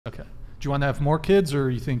Okay. Do you want to have more kids, or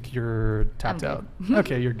you think you're tapped I'm out? good.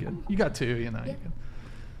 Okay, you're good. You got two, you know. Yeah. You're good.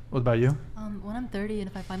 What about you? When I'm 30 and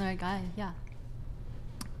if I find the right guy, yeah.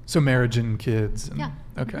 So marriage and kids. And, Yeah.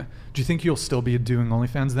 Okay. Do you think you'll still be doing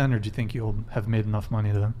OnlyFans then, or do you think you'll have made enough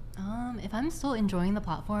money to? If I'm still enjoying the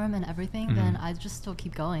platform and everything, then I'd just still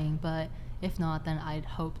keep going. But if not, then I'd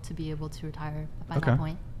hope to be able to retire by that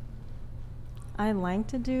point. I like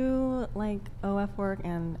to do like OF work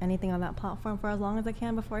and anything on that platform for as long as I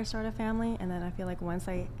can before I start a family. And then I feel like once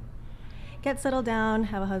I get settled down,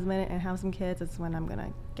 have a husband, and have some kids, it's when I'm going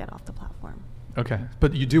to get off the platform. Okay.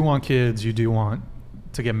 But you do want kids, you do want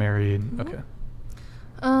to get married. Okay.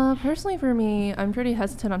 Personally for me, I'm pretty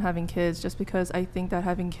hesitant on having kids just because I think that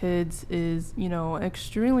having kids is,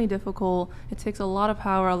 extremely difficult. It takes a lot of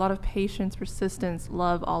power, a lot of patience, persistence,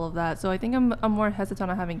 love, all of that. So I think I'm more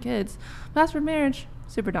hesitant on having kids. But as for marriage,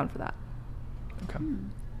 super down for that. Okay.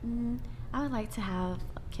 I would like to have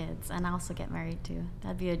kids and also get married too.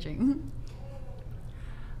 That'd be a dream.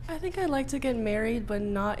 I think I'd like to get married, but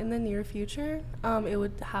not in the near future. It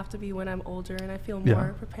would have to be when I'm older and I feel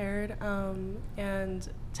more prepared. And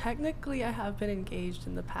technically, I have been engaged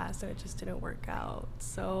in the past, and it just didn't work out.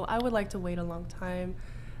 So I would like to wait a long time,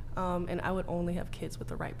 and I would only have kids with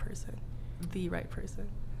the right person.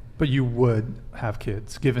 But you would have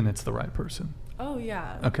kids, given it's the right person. Oh,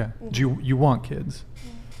 yeah. Okay. Do you want kids?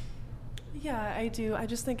 Yeah, I do. I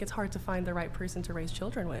just think it's hard to find the right person to raise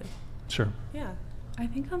children with. Sure. Yeah. I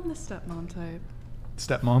think I'm the stepmom type.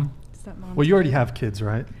 Stepmom? Stepmom. Well, you already have kids,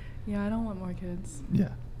 right? Yeah, I don't want more kids.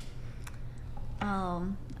 Yeah.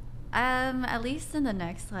 At least in the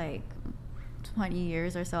next 20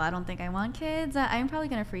 years or so, I don't think I want kids. I'm probably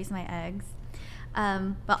gonna freeze my eggs.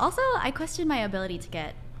 But also, I question my ability to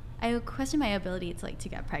get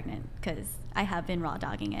pregnant because I have been raw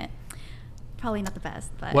dogging it. Probably not the best,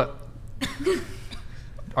 but What?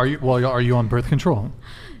 Are you on birth control?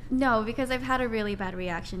 No, because I've had a really bad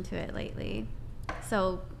reaction to it lately.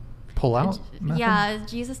 So Pull out? yeah,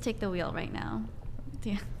 Jesus take the wheel right now.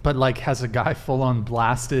 Yeah. But has a guy full on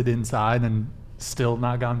blasted inside and still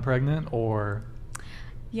not gotten pregnant, or?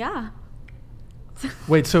 Yeah.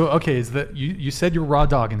 Wait, so okay, is that you said you're raw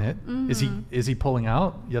dogging it? Is he pulling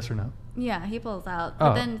out? Yes or no? Yeah, he pulls out.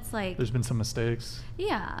 But then it's there's been some mistakes.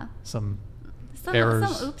 Yeah. Some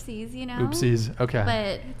errors. Some oopsies, Oopsies. Okay.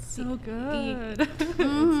 But it's so good. It's too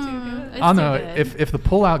good. I don't know. If the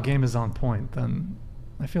pull-out game is on point, then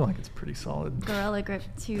I feel like it's pretty solid. Gorilla grip,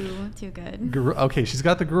 too good. Okay, she's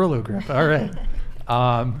got the gorilla grip. All right.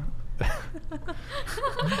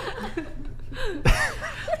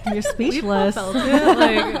 You're speechless.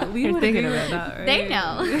 We were thinking about that, right? They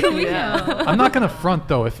know. We know. I'm not gonna front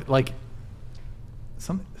though. If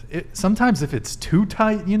sometimes if it's too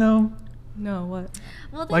tight, No, what?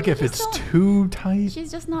 Well, then if it's too tight. She's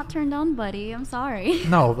just not turned on, buddy. I'm sorry.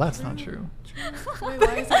 No, that's not true. Wait,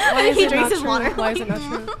 why is He it drinks not his true? water. Why is it not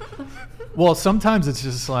true? Well, sometimes it's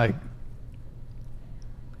just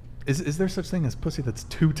is there such thing as pussy that's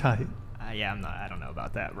too tight? Yeah, I don't know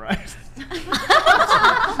about that, right?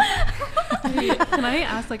 Can I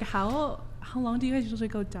ask, how long do you guys usually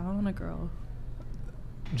go down on a girl?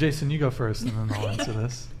 Jason, you go first, and then I'll answer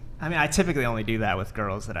this. I mean, I typically only do that with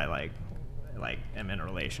girls that I am in a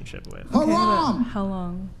relationship with. How long? How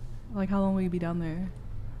long? How long will you be down there?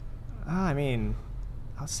 I mean,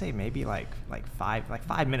 I'll say maybe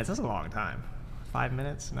 5 minutes. That's a long time. 5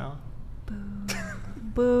 minutes? No. Boo.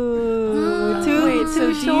 Wait,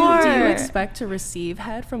 so short. do you expect to receive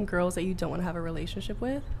head from girls that you don't want to have a relationship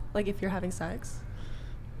with? If you're having sex?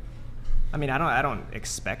 I mean, I don't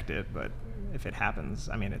expect it, but if it happens,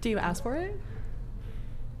 I mean, do you ask for it?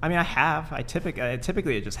 I mean, I have.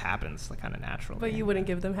 Typically it just happens, kind of naturally. But you wouldn't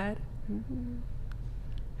give them head?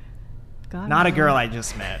 God, Not a girl I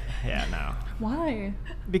just met. Yeah, no. Why?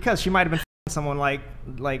 Because she might have been someone like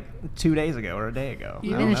 2 days ago or a day ago.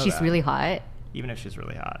 Even if she's really hot. Even if she's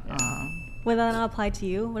really hot. Yeah. Would that not apply to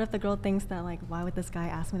you? What if the girl thinks that why would this guy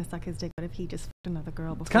ask me to suck his dick? What if he just fucked another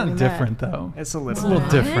girl before? It's kind of different though. It's a little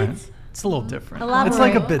different. It's a little different. Elaborate. It's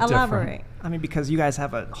a bit Elaborate. different. I mean, because you guys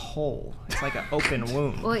have a hole. It's like an open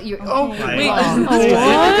wound. Well, you're Oh, okay. wait.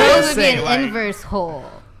 It would be an inverse hole.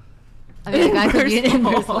 I mean, a guy could be an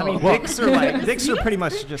inverse hole. I mean, dicks are pretty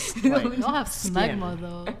much just We all have smegma, skin.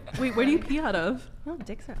 though. Wait, where do you pee out of? No,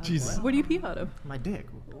 dicks are ugly. Jesus. Where do you pee out of? My dick.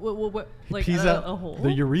 What He pees out a hole?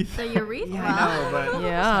 the urethra. The urethra. Yeah, I know, but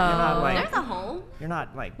Yeah. you're not There's a hole. You're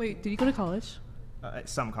not Wait, did you go to college?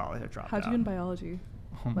 some college. I dropped How'd out. you do in biology?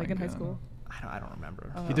 Oh my In high God. school? I don't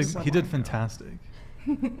remember. He did fantastic.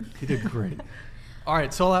 He did great. All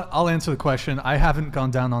right, so I'll answer the question. I haven't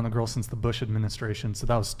gone down on a girl since the Bush administration, so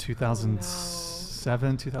that was 2006.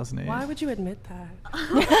 2007, 2008. Why would you admit that?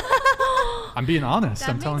 I'm being honest. That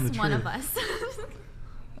I'm makes telling the truth. one of us.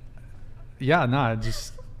 Yeah, no,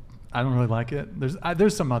 I don't really like it.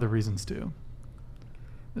 There's some other reasons too.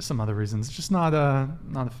 There's some other reasons. Just not a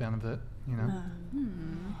fan of it, you know.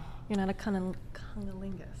 You're not a cunnilingus.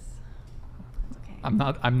 Okay. I'm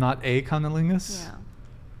not a cunnilingus. Yeah.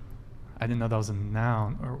 I didn't know that was a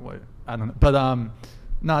noun or what. I don't know. But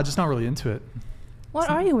no, just not really into it. What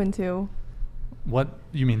are you into? What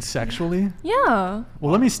you mean sexually? Yeah.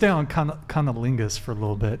 Well, let me stay on cunnilingus for a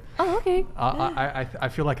little bit. Oh, okay. I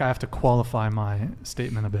feel like I have to qualify my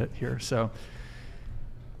statement a bit here. So,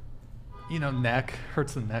 you know, neck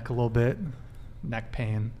hurts the neck a little bit, neck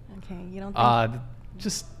pain. Okay, you don't think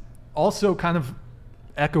Just also kind of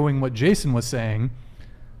echoing what Jason was saying.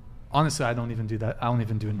 Honestly, I don't even do that. I don't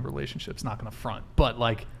even do it in relationships. Not gonna front, but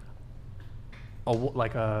like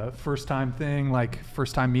a first time thing, like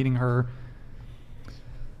first time meeting her.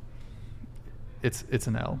 It's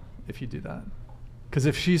an L if you do that, because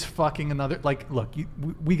if she's fucking another, like, look,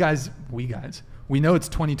 we guys, we know it's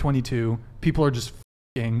 2022. People are just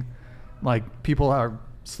fucking, like, people are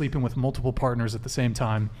sleeping with multiple partners at the same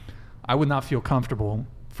time. I would not feel comfortable.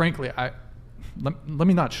 Frankly, let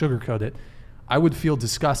me not sugarcoat it. I would feel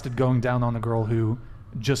disgusted going down on a girl who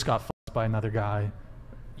just got fucked by another guy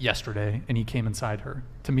yesterday and he came inside her.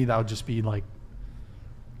 To me, that would just be like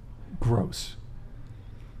gross.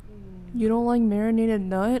 You don't like marinated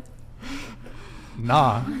nut?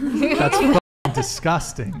 Nah, that's fucking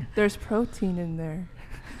disgusting. There's protein in there.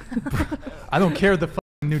 I don't care the fucking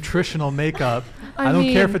nutritional makeup. I don't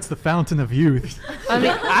care if mean- it's the fountain of youth. I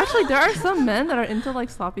mean, actually, there are some men that are into like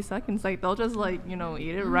sloppy seconds. Like they'll just like, you know,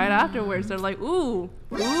 eat it right afterwards. They're like, ooh,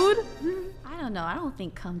 food. I don't know. I don't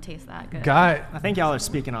think cum tastes that good. Guy, I think y'all are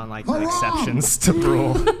speaking on like the exceptions to the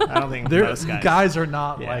rule. I don't think most guys are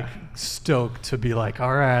not Yeah. like stoked to be like,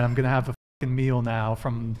 all right, I'm gonna have a fucking meal now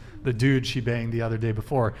from the dude she banged the other day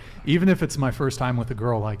before. Even if it's my first time with a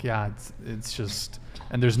girl, like, yeah, it's just,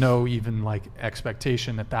 and there's no even like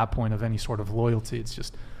expectation at that point of any sort of loyalty. It's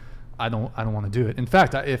just, I don't want to do it. In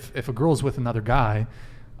fact, if a girl's with another guy,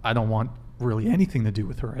 I don't want really anything to do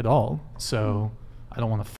with her at all. So I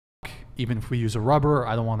don't want to fuck, even if we use a rubber.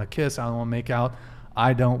 I don't want to kiss. I don't want to make out.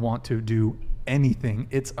 I don't want to do anything.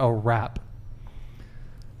 It's a wrap.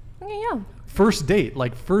 Okay, yeah. First date.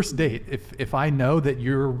 If I know that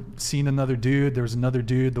you're seeing another dude, there's another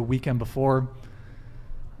dude the weekend before,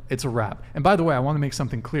 it's a wrap. And by the way, I want to make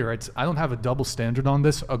something clear. I don't have a double standard on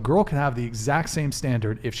this. A girl can have the exact same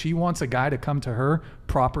standard. If she wants a guy to come to her,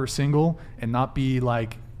 proper single, and not be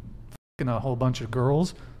like fucking a whole bunch of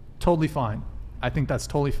girls, totally fine. I think that's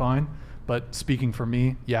totally fine. But speaking for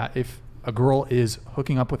me, yeah, if a girl is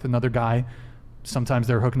hooking up with another guy, sometimes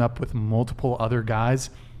they're hooking up with multiple other guys,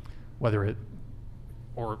 whether it,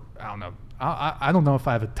 or I don't know. I don't know if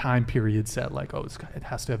I have a time period set, like, oh, it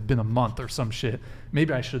has to have been a month or some shit.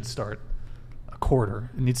 Maybe I should start a quarter.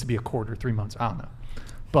 It needs to be a quarter, 3 months. I don't know.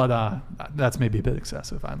 But that's maybe a bit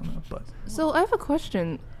excessive. I don't know. But So I have a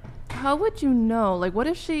question. How would you know? Like, what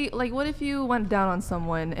if you went down on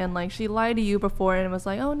someone and like she lied to you before and was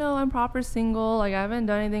like, oh no, I'm proper single. Like I haven't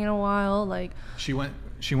done anything in a while. Like she went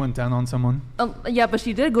down on someone. Yeah, but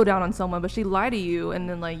she did go down on someone, but she lied to you, and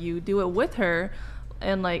then like you do it with her.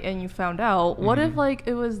 And you found out, what if like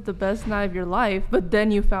it was the best night of your life, but then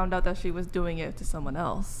you found out that she was doing it to someone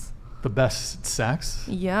else? The best sex?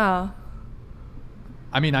 Yeah.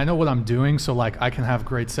 I mean, I know what I'm doing, so like I can have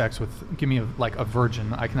great sex with, give me a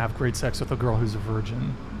virgin. I can have great sex with a girl who's a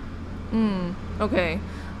virgin. Okay.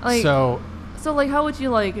 Like, so like how would you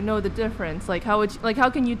like know the difference? Like how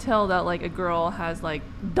can you tell that like a girl has like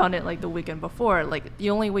done it like the weekend before? Like the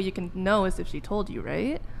only way you can know is if she told you,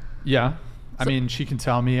 right? Yeah. I mean, she can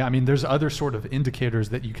tell me. I mean, there's other sort of indicators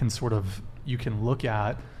that you can look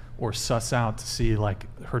at or suss out to see like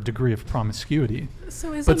her degree of promiscuity.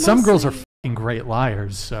 So is but it some girls are mostly- fucking great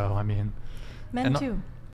liars. So I mean, Men too.